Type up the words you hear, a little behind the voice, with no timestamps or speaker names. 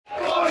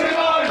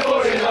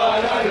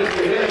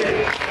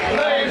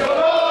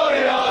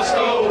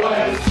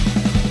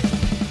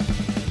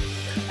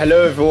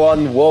Hello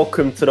everyone,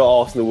 welcome to the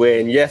Arsenal Way,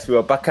 and yes, we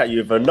are back at you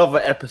with another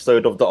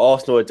episode of the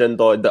Arsenal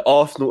Agenda, the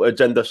Arsenal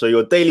Agenda Show,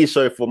 your daily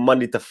show from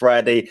Monday to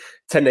Friday,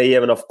 10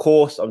 a.m. And of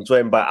course, I'm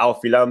joined by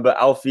Alfie Lambert.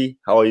 Alfie,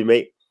 how are you,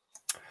 mate?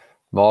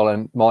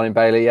 Morning,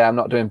 Bailey. Yeah, I'm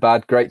not doing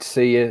bad. Great to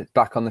see you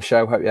back on the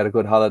show. Hope you had a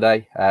good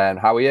holiday. And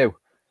how are you?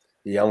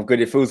 Yeah, I'm good.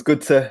 It feels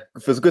good to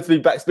be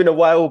back. It's been a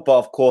while, but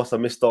of course, I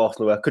missed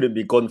Arsenal. I couldn't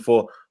be gone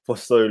for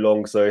so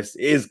long, so it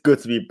is good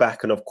to be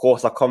back. And of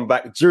course, I come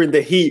back during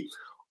the heat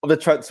of the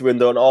transfer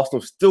window, and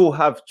Arsenal still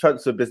have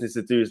transfer business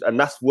to do, and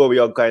that's where we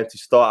are going to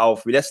start,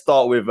 Alfie. Let's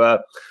start with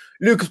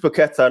Lucas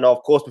Paqueta. And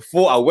of course,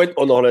 before I went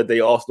on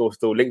holiday, Arsenal was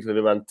still linked with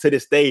him, and to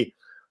this day,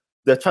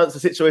 the transfer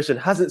situation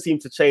hasn't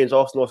seemed to change.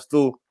 Arsenal are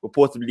still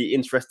reportedly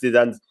interested,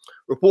 and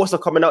reports are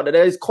coming out that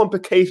there is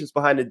complications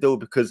behind the deal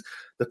because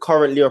the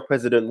current Lyon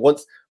president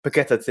wants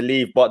Paqueta to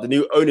leave, but the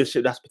new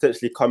ownership that's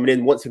potentially coming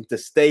in wants him to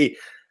stay.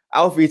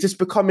 Alfie, is this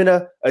becoming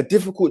a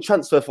difficult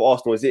transfer for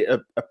Arsenal? Is it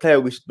a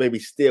player we should maybe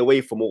steer away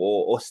from,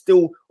 or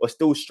still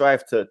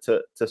strive to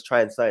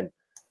try and sign?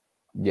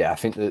 Yeah, I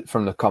think that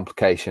from the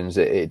complications,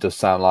 it does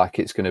sound like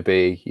it's going to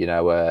be,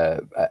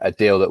 a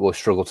deal that we'll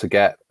struggle to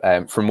get.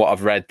 From what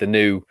I've read, the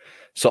new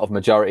sort of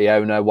majority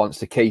owner wants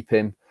to keep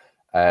him,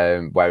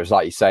 whereas,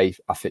 like you say,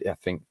 I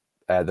think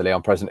the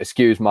Lyon president,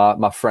 excuse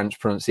my French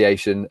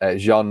pronunciation,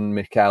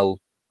 Jean-Michel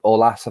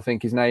Aulas, I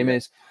think his name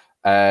is.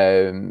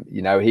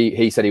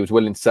 He said he was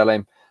willing to sell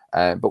him,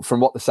 but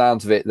from what the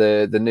sounds of it,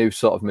 the new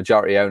sort of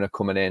majority owner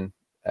coming in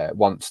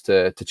wants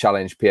to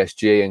challenge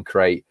PSG and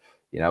create,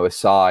 a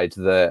side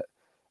that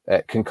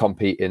can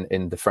compete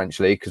in the French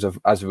league. Because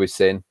as we've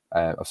seen,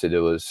 obviously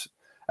there was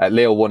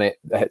Lille won it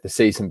the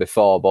season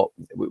before, but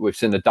we've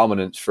seen the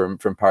dominance from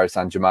Paris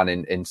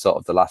Saint-Germain in sort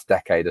of the last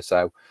decade or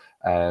so.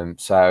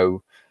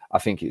 So I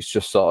think it's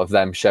just sort of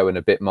them showing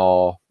a bit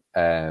more.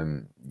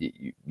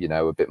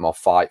 A bit more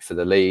fight for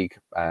the league.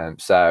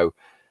 So,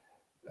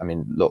 I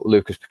mean, look,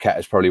 Lucas Paqueta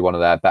is probably one of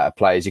their better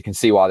players. You can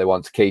see why they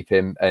want to keep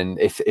him, and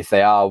if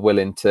they are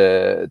willing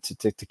to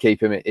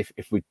keep him, if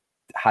we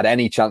had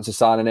any chance of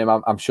signing him,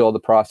 I'm sure the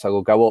price tag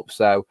will go up.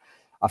 So,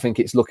 I think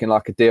it's looking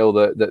like a deal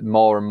that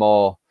more and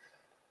more,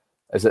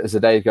 as the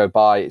days go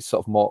by, it's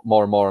sort of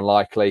more and more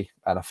unlikely.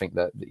 And I think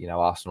that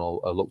Arsenal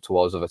will look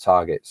towards other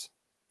targets.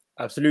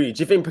 Absolutely.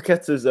 Do you think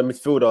Paqueta's a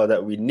midfielder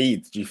that we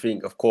need? Do you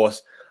think, of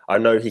course, I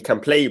know he can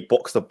play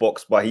box to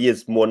box, but he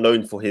is more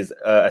known for his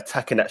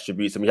attacking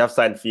attributes. And we have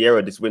signed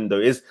Fiera this window.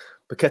 Is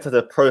Paqueta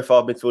the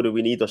profile midfielder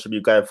we need, or should we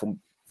be going for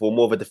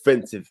more of a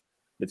defensive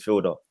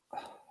midfielder?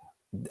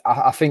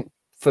 I think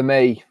for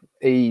me,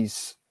 he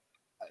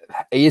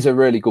is a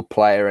really good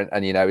player,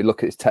 and you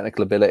look at his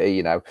technical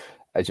ability.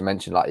 As you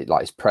mentioned,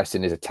 like his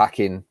pressing, his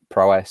attacking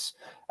prowess.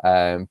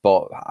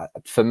 But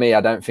for me,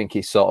 I don't think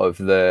he's sort of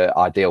the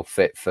ideal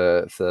fit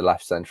for the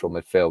left central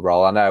midfield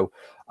role. I know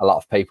a lot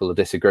of people will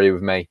disagree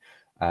with me,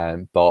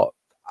 but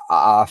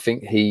I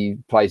think he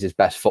plays his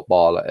best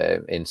football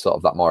in sort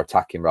of that more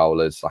attacking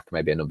role as like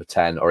maybe a number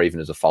 10 or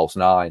even as a false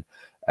 9.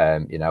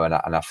 And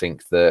I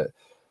think that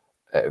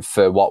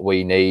for what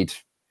we need,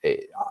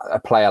 a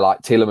player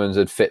like Tielemans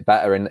would fit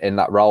better in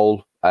that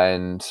role.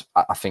 And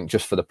I think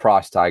just for the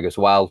price tag as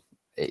well,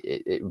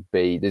 it would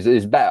be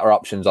there's better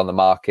options on the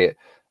market.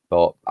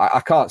 But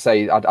I can't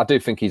say I do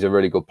think he's a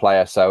really good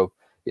player. So,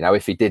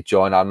 if he did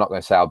join, I'm not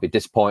going to say I'll be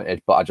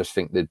disappointed, but I just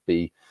think there'd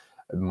be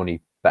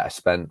money better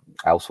spent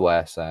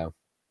elsewhere. So,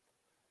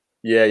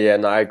 yeah,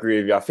 no, I agree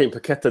with you. I think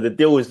Paqueta, the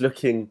deal is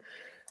looking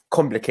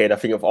complicated. I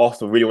think if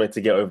Arsenal really wanted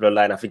to get over the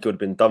line, I think it would have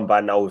been done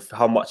by now with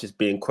how much is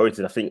being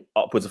quoted. I think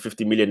upwards of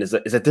 50 million is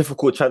a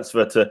difficult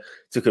transfer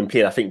to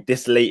complete. I think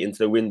this late into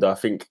the window, I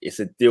think it's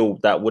a deal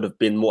that would have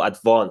been more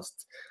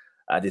advanced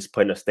at this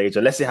point of stage,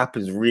 unless it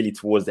happens really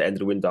towards the end of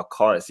the window. I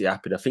can't see it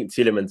happen. I think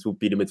Tielemans will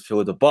be the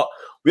midfielder, but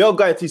we are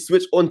going to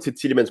switch on to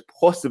Tielemans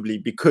possibly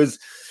because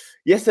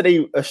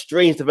yesterday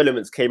strange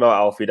developments came out,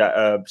 Alfie, that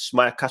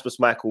Kasper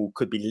Schmeichel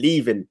could be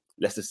leaving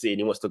Leicester City and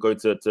he wants to go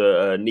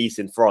to Nice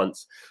in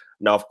France.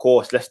 Now, of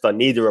course, Leicester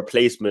need a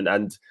replacement,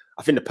 and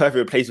I think the perfect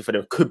replacement for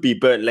them could be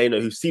Bernd Leno,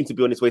 who seems to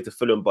be on his way to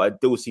Fulham, but a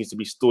deal seems to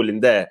be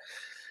stalling there.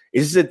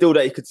 Is this a deal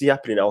that you could see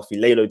happening, Alfie?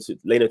 Leno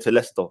to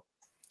Leicester?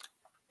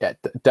 Yeah,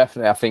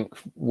 definitely. I think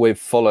with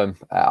Fulham,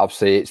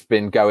 obviously, it's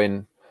been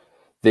going.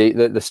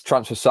 The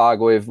transfer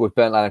saga with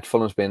Bernd Leno to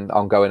Fulham's been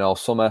ongoing all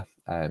summer.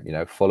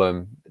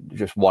 Fulham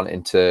just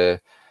wanting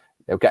to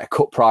get a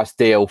cut price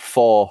deal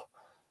for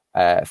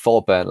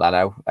Bernd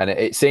Leno, and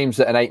it seems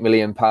that an £8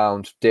 million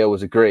deal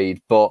was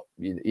agreed. But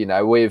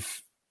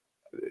with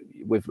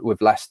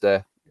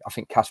Leicester, I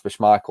think Kasper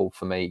Schmeichel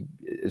for me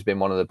has been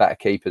one of the better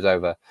keepers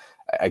over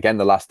again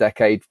the last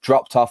decade.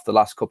 Dropped off the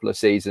last couple of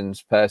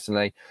seasons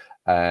personally.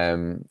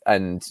 Getting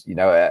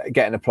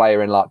a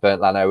player in like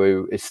Bernd Leno,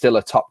 who is still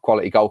a top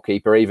quality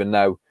goalkeeper, even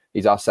though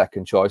he's our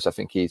second choice, I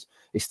think he's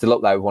still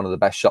up there with one of the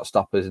best shot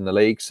stoppers in the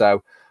league.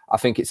 So I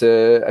think it's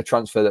a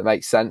transfer that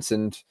makes sense,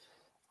 and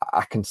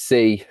I can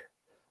see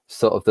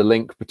sort of the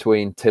link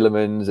between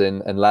Tielemans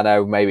and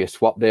Leno, maybe a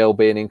swap deal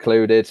being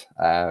included.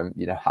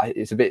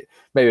 It's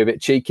maybe a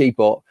bit cheeky,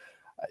 but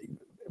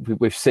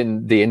we've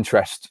seen the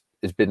interest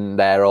has been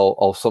there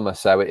all summer,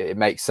 so it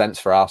makes sense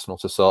for Arsenal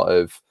to sort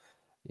of,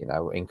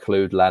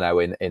 include Leno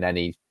in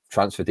any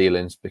transfer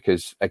dealings,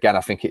 because again,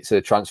 I think it's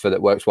a transfer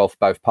that works well for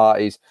both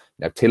parties.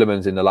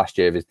 Tielemans in the last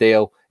year of his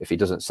deal, if he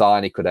doesn't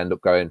sign, he could end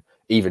up going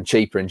even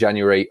cheaper in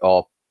January,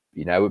 or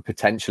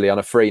potentially on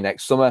a free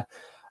next summer.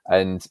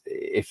 And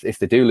if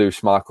they do lose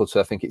Schmeichel, so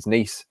I think it's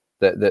Nice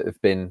that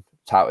have been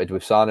touted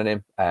with signing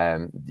him.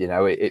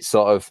 It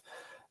sort of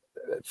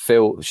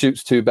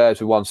shoots two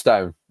birds with one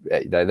stone.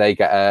 They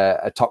get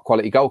a top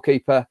quality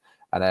goalkeeper,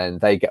 and then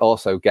they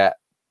also get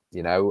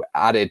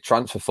added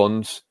transfer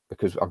funds,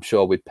 because I'm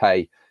sure we'd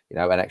pay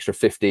an extra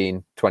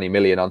 15-20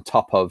 million on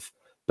top of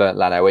Bernd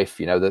Leno if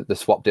the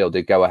swap deal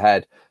did go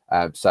ahead.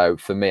 So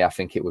for me, I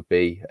think it would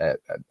be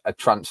a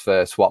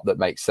transfer swap that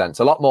makes sense,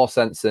 a lot more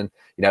sense than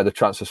the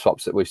transfer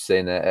swaps that we've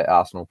seen at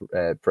Arsenal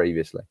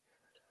previously.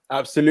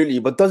 Absolutely,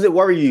 but does it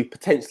worry you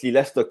potentially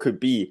Leicester could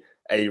be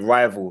a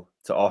rival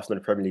to Arsenal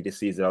in the Premier League this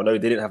season? I know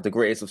they didn't have the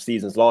greatest of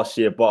seasons last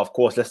year, but of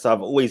course Leicester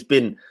have always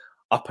been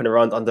up and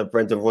around under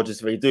Brendan Rodgers.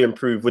 They do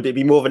improve. Would it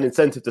be more of an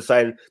incentive to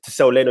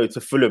sell Leno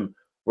to Fulham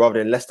rather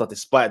than Leicester,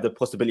 despite the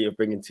possibility of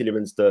bringing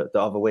Tielemans the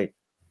other way?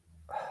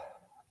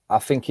 I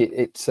think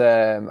it's.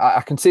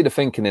 I can see the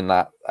thinking in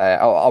that.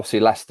 Obviously,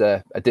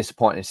 Leicester, a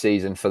disappointing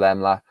season for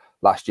them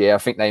last year. I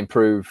think they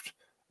improved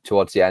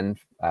towards the end.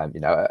 They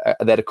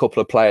had a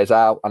couple of players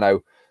out. I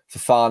know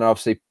Fofana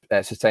obviously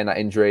sustained that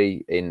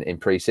injury in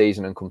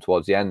pre-season and come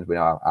towards the end. We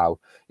know how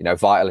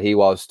vital he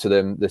was to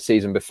them the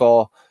season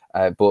before.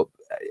 But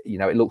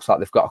it looks like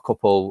they've got a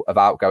couple of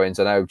outgoings.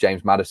 I know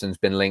James Maddison's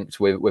been linked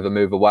with a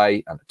move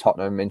away, and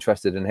Tottenham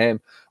interested in him.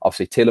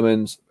 Obviously,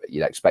 Tielemans,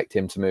 you'd expect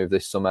him to move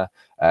this summer.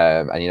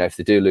 And if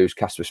they do lose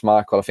Kasper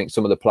Schmeichel, I think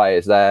some of the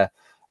players there,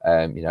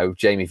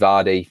 Jamie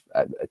Vardy,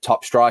 a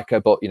top striker,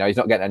 but he's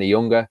not getting any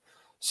younger.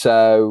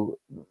 So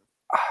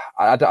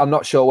I'm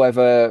not sure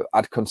whether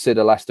I'd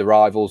consider Leicester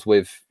rivals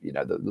with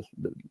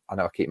I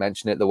know I keep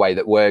mentioning it, the way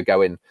that we're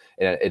going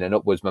in an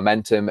upwards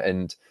momentum.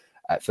 And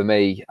for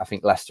me, I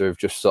think Leicester have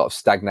just sort of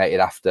stagnated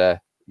after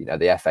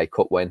the FA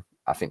Cup win.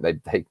 I think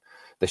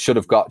they should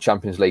have got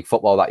Champions League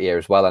football that year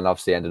as well, and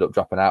obviously ended up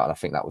dropping out. And I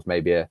think that was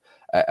maybe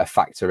a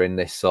factor in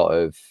this sort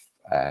of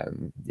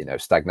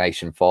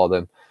stagnation for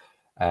them.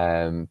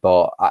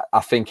 But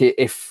I think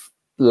if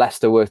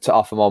Leicester were to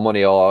offer more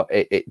money, or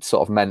it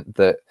sort of meant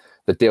that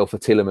the deal for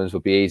Tielemans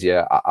would be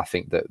easier, I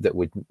think that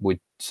we'd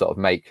sort of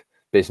make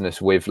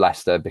business with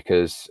Leicester,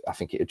 because I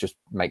think it would just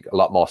make a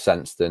lot more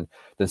sense than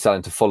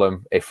selling to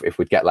Fulham if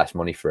we'd get less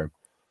money for him.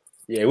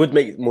 Yeah, it would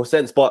make more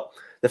sense. But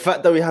the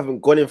fact that we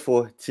haven't gone in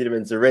for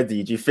Tielemans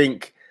already, do you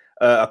think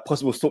a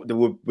possible swap that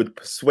would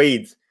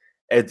persuade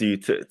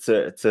Edu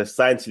to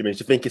sign Tielemans?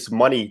 Do you think it's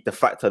money, the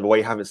factor, the way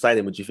you haven't signed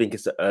him? Or do you think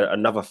it's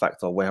another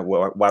factor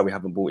why we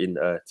haven't bought in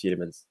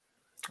Tielemans?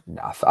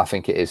 No, I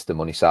think it is the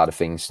money side of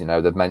things.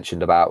 They've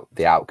mentioned about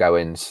the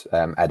outgoings,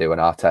 Edu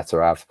and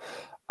Arteta have.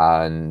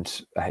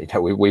 And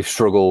we've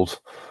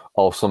struggled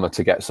all summer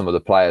to get some of the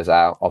players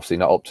out. Obviously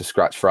not up to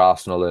scratch for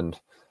Arsenal, and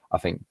I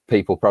think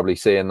people probably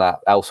seeing that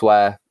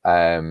elsewhere.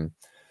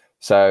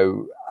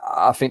 So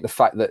I think the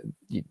fact that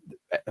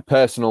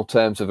personal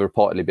terms have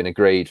reportedly been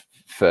agreed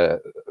for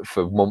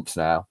months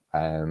now.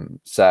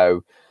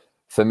 So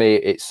for me,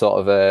 it's sort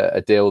of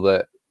a deal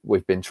that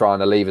we've been trying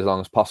to leave as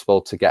long as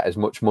possible to get as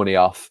much money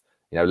off.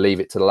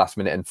 Leave it to the last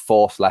minute and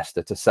force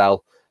Leicester to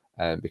sell.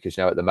 Because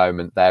at the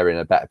moment they're in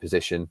a better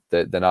position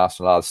than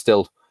Arsenal are. There's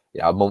still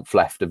a month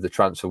left of the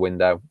transfer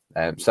window.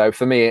 So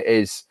for me, it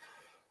is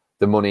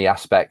the money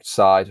aspect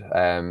side.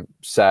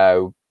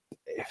 So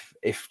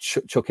if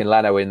chucking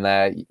Leno in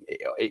there,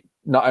 it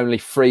not only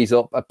frees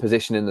up a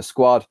position in the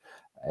squad,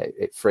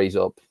 it frees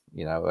up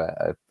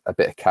a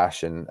bit of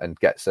cash and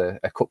gets a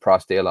cut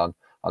price deal on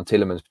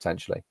Tielemans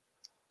potentially.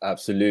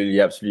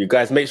 Absolutely.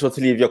 Guys, make sure to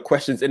leave your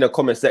questions in the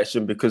comment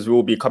section, because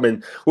we'll be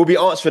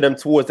answering them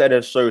towards the end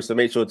of the show. So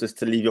make sure just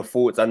to leave your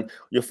thoughts on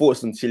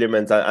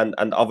Tielemans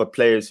and other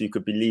players who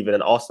could be leaving,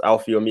 and ask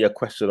Alfie or me a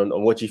question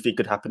on what do you think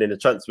could happen in the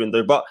transfer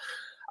window. But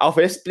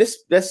Alfie,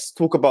 let's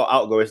talk about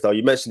outgoings now.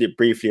 You mentioned it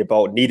briefly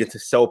about needing to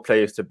sell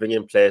players to bring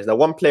in players. Now,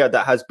 one player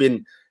that has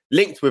been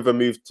linked with a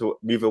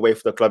move away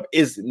from the club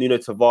is Nuno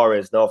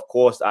Tavares. Now, of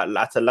course,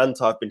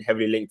 Atalanta have been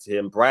heavily linked to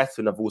him.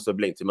 Brighton have also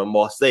been linked to him, and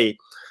Marseille.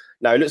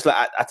 Now, it looks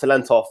like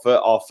Atalanta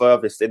are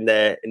furthest in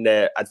their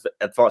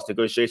advanced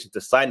negotiation to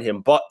sign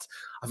him. But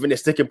I think the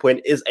sticking point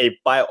is a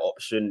buy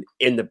option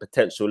in the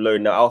potential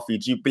loan. Now, Alfie,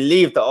 do you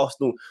believe that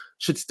Arsenal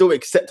should still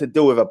accept a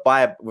deal with a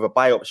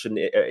buy option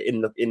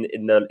in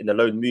the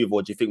loan move,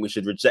 or do you think we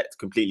should reject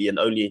completely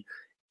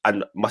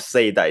and must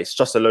say that it's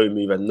just a loan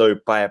move and no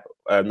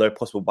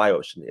possible buy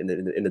option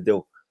in the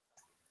deal?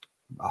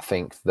 I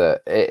think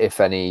that if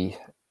any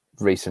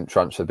recent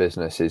transfer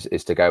business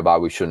is to go by,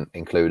 we shouldn't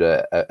include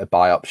a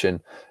buy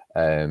option.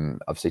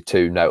 Obviously,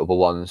 two notable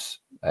ones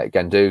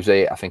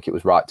Guendouzi. I think it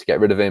was right to get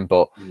rid of him,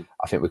 but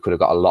I think we could have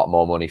got a lot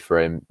more money for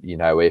him,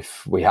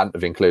 if we hadn't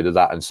have included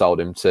that and sold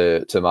him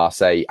to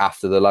Marseille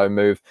after the loan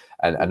move.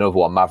 And another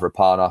one,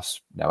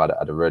 Mavropanos,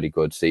 had a really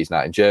good season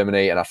out in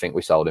Germany, and I think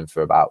we sold him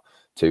for about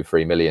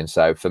 2-3 million.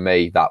 So for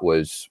me, that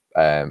was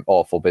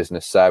awful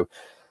business. So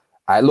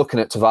looking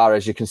at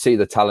Tavares, you can see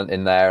the talent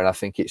in there, and I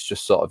think it's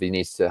just sort of he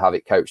needs to have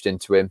it coached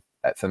into him.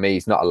 For me,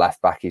 he's not a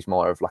left back; he's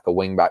more of like a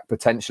wing back,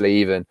 potentially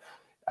even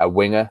a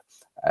winger.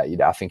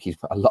 I think he's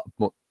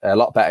a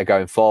lot better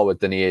going forward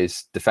than he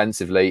is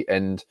defensively.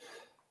 And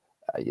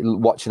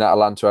watching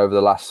Atalanta over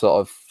the last sort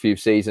of few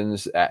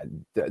seasons,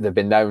 they've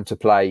been known to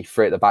play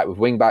free at the back with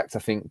wing backs. I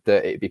think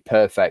that it'd be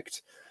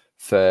perfect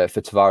for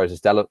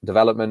Tavares'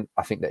 development.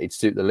 I think that he'd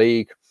suit the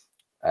league.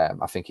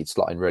 I think he'd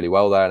slot in really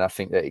well there, and I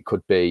think that it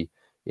could be,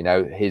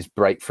 his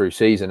breakthrough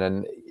season.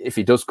 And if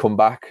he does come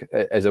back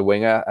as a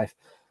winger,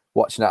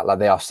 watching that,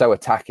 they are so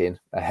attacking.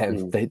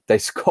 They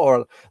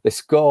score.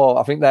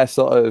 I think their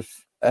sort of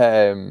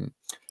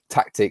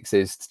tactics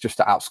is just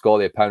to outscore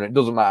the opponent. It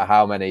doesn't matter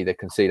how many they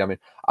concede. I mean,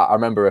 I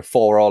remember a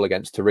 4-4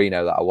 against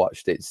Torino that I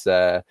watched.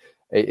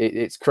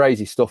 It's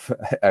crazy stuff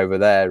over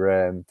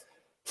there.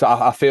 So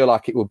I feel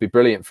like it would be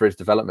brilliant for his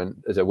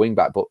development as a wing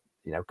back, but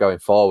going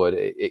forward,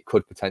 it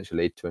could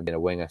potentially lead to him being a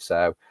winger.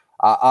 So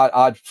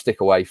I'd stick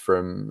away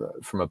from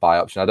a buy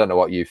option. I don't know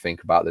what you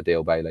think about the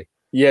deal, Bailey.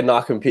 Yeah, no,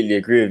 I completely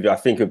agree with you. I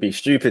think it'd be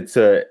stupid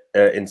to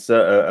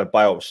insert a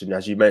buy option,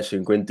 as you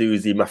mentioned.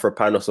 Guendouzi,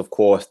 Mafropanos, of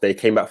course, they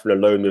came back from the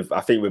loan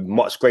with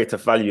much greater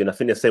value, and I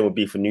think the same would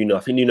be for Nuno. I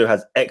think Nuno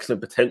has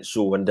excellent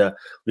potential, and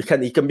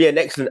he can be an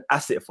excellent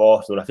asset for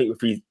Arsenal. And I think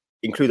if we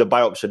include a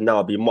buy option now,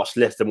 it'd be much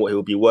less than what he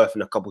will be worth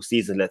in a couple of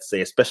seasons, let's say,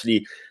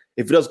 especially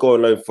if he does go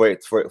on loan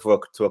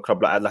to a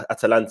club like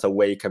Atalanta,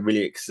 where he can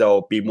really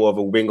excel, be more of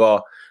a winger,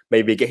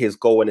 maybe get his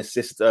goal and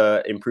assist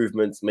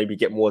improvements, maybe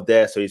get more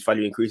there, so his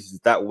value increases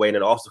that way, and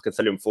then Arsenal can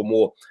sell him for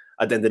more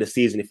at the end of the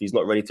season if he's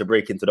not ready to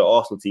break into the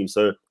Arsenal team.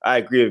 So I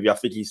agree with you. I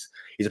think he's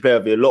a player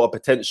with a lot of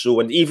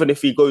potential, and even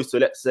if he goes to,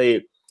 let's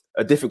say,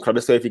 a different club,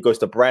 let's say if he goes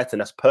to Brighton,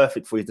 that's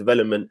perfect for his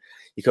development.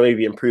 He can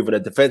maybe improve on the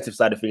defensive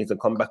side of things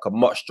and come back a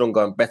much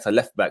stronger and better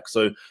left back.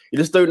 So you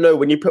just don't know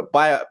when you put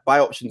buy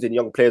options in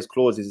young players'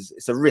 clauses.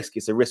 It's a risk.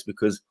 It's a risk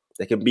because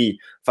they can be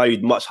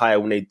valued much higher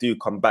when they do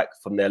come back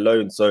from their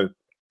loan. So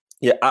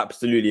yeah,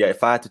 absolutely. Yeah.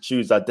 If I had to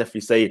choose, I'd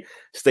definitely say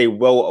stay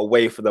well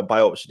away from the buy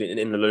option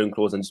in the loan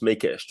clause and just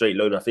make it a straight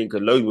loan. I think a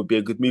loan would be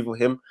a good move for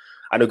him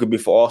and a good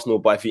move for Arsenal.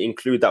 But if you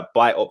include that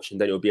buy option,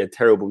 then it would be a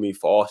terrible move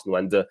for Arsenal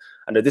and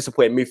a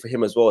disappointing move for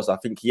him as well. So I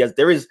think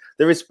there is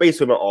space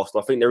for him at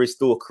Arsenal. I think there is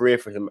still a career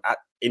for him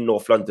in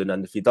North London.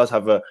 And if he does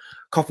have a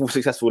couple of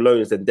successful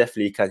loans, then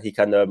definitely he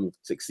can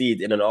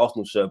succeed in an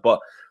Arsenal shirt. But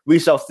we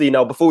shall see.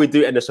 Now, before we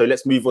do end the show,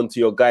 let's move on to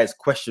your guys'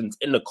 questions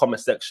in the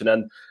comment section.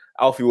 And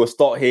Alfie, we'll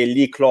start here.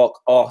 Lee Clark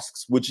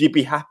asks, would you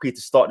be happy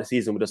to start the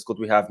season with the squad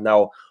we have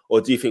now?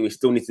 Or do you think we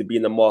still need to be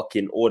in the market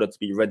in order to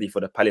be ready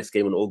for the Palace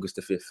game on August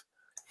the 5th?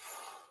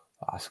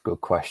 That's a good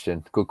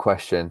question. Good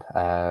question.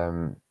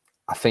 I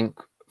think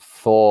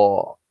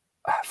for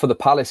the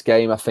Palace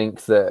game, I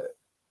think that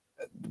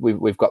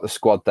we've got the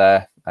squad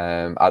there.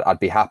 I'd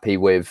be happy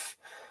with,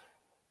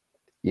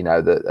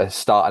 the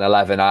starting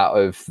 11 out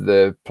of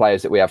the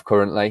players that we have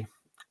currently.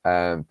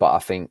 But I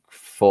think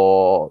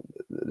for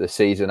the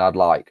season, I'd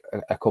like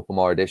a couple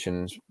more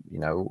additions.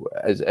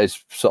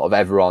 As sort of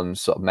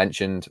everyone's sort of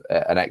mentioned,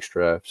 an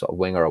extra sort of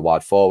winger, a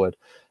wide forward,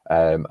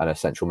 and a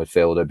central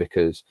midfielder,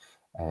 because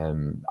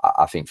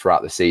I think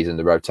throughout the season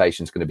the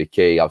rotation is going to be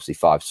key. Obviously,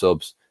 5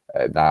 subs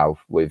now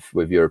with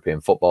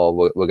European football,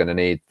 we're going to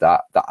need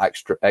that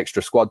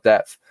extra squad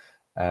depth.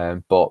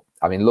 But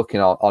I mean, looking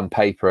on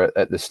paper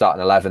at the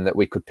starting 11 that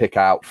we could pick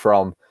out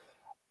from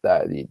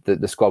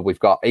the squad we've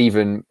got,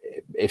 even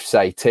if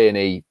say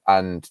Tierney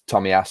and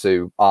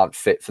Tomiyasu aren't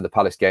fit for the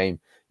Palace game,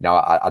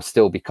 I'd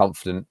still be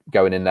confident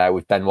going in there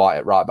with Ben White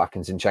at right back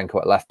and Zinchenko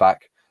at left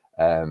back.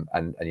 And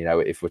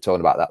if we're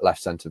talking about that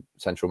left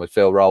central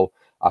midfield role,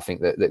 I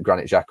think that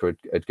Granit Xhaka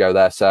would go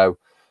there. So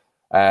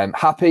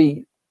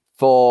happy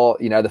for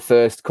the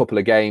first couple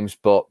of games,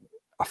 but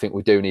I think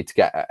we do need to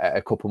get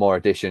a couple more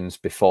additions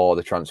before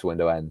the transfer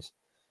window ends.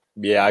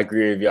 Yeah, I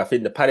agree with you. I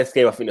think the Palace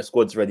game, I think the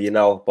squad's ready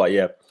now. But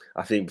yeah,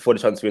 I think before the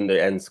transfer window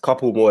ends, a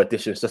couple more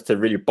additions just to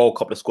really bulk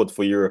up the squad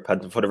for Europe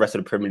and for the rest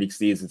of the Premier League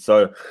season.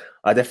 So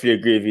I definitely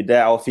agree with you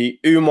there, Alfie.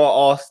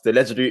 Umar asked, the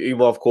legendary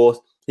Umar, of course,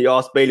 he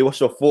asked, Bailey, what's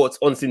your thoughts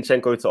on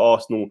Zinchenko to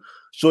Arsenal?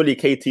 Surely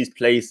KT's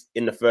place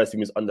in the first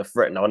team is under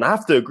threat now. And I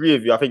have to agree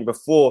with you. I think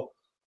before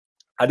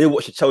I did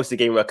watch the Chelsea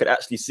game where I could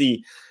actually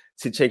see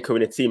Zinchenko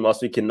in the team, I was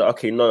thinking,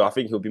 okay, no, I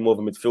think he'll be more of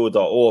a midfielder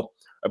or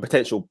a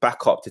potential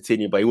backup to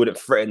Tierney, but he wouldn't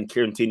threaten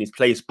Kieran Tierney's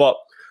place. But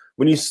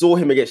when you saw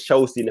him against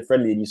Chelsea in the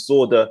friendly and you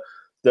saw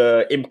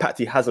the impact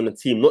he has on the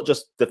team, not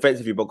just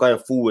defensively, but going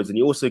forwards, and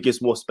he also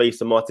gives more space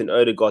to Martin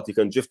Odegaard, who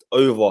can drift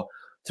over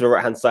to the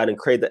right-hand side and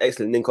create the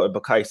excellent link up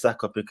with Bukayo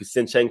Saka, because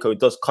Zinchenko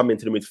does come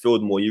into the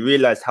midfield more. You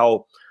realise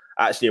how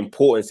actually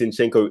important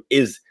Zinchenko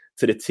is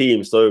to the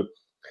team. So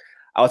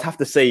I would have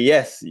to say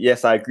yes.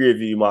 Yes, I agree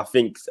with you. I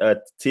think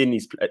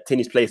Tierney's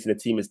place in the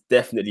team is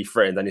definitely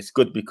threatened, and it's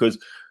good because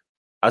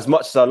as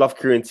much as I love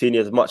Kieran Tierney,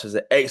 as much as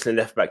an excellent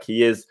left back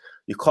he is,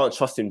 you can't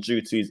trust him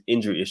due to his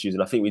injury issues.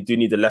 And I think we do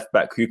need a left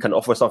back who can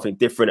offer something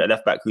different, a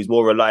left back who's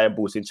more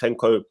reliable.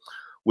 Zinchenko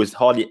was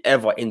hardly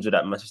ever injured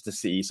at Manchester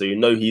City, so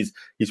he's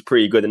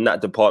pretty good in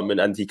that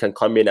department, and he can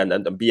come in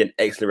and be an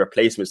excellent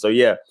replacement. So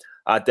yeah,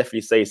 I'd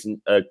definitely say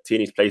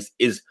Tierney's place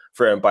is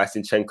threatened by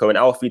Zinchenko. And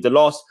Alfie, the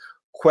last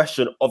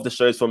question of the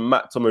show is from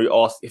Matt Tomer,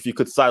 who asked, if you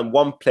could sign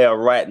one player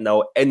right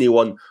now,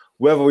 anyone,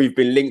 whether we've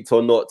been linked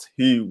or not,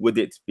 who would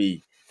it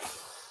be?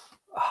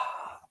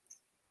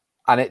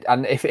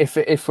 And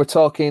if we're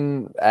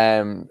talking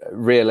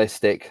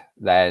realistic,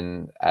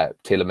 then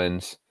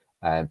Tielemans.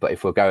 But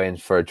if we're going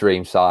for a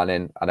dream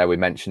signing, I know we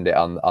mentioned it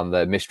on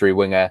the mystery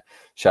winger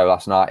show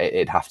last night,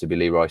 it'd have to be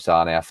Leroy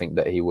Sané. I think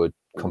that he would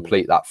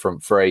complete that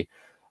front three.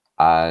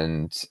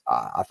 And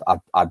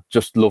I'd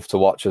just love to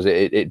watch us.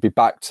 It'd be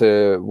back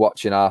to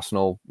watching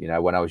Arsenal,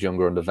 when I was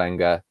younger under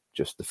Wenger,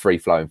 just the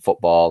free-flowing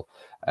football.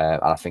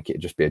 And I think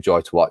it'd just be a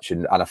joy to watch.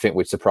 And I think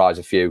we'd surprise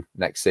a few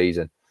next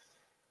season.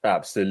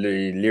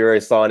 Absolutely. Leroy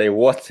Sané,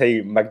 what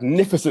a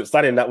magnificent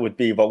signing that would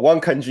be. But one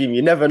can dream.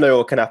 You never know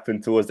what can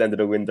happen towards the end of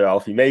the window,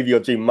 Alfie. Maybe your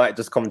dream might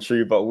just come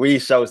true, but we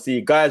shall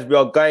see. Guys, we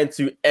are going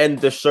to end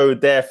the show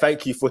there.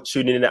 Thank you for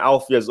tuning in.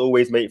 Alfie, as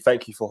always, mate,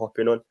 thank you for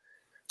hopping on.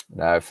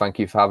 No, thank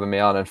you for having me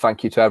on, and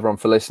thank you to everyone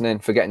for listening,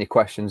 for getting your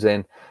questions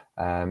in.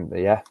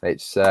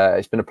 It's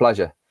been a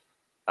pleasure.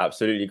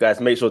 Absolutely,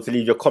 guys. Make sure to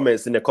leave your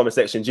comments in the comment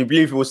section. Do you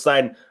believe we will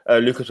sign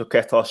Lucas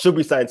Paqueta? Should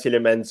we sign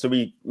Tielemans? Should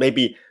we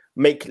maybe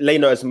make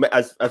Leno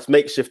as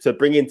makeshift to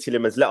bring in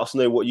Tielemans? Let us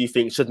know what you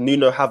think. Should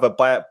Nuno have a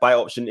buy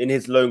option in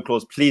his loan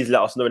clause? Please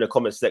let us know in the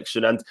comment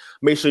section, and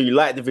make sure you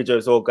like the video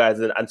as well,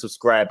 guys, and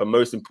subscribe. And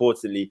most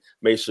importantly,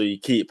 make sure you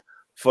keep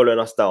following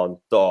us down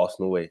the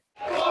Arsenal way.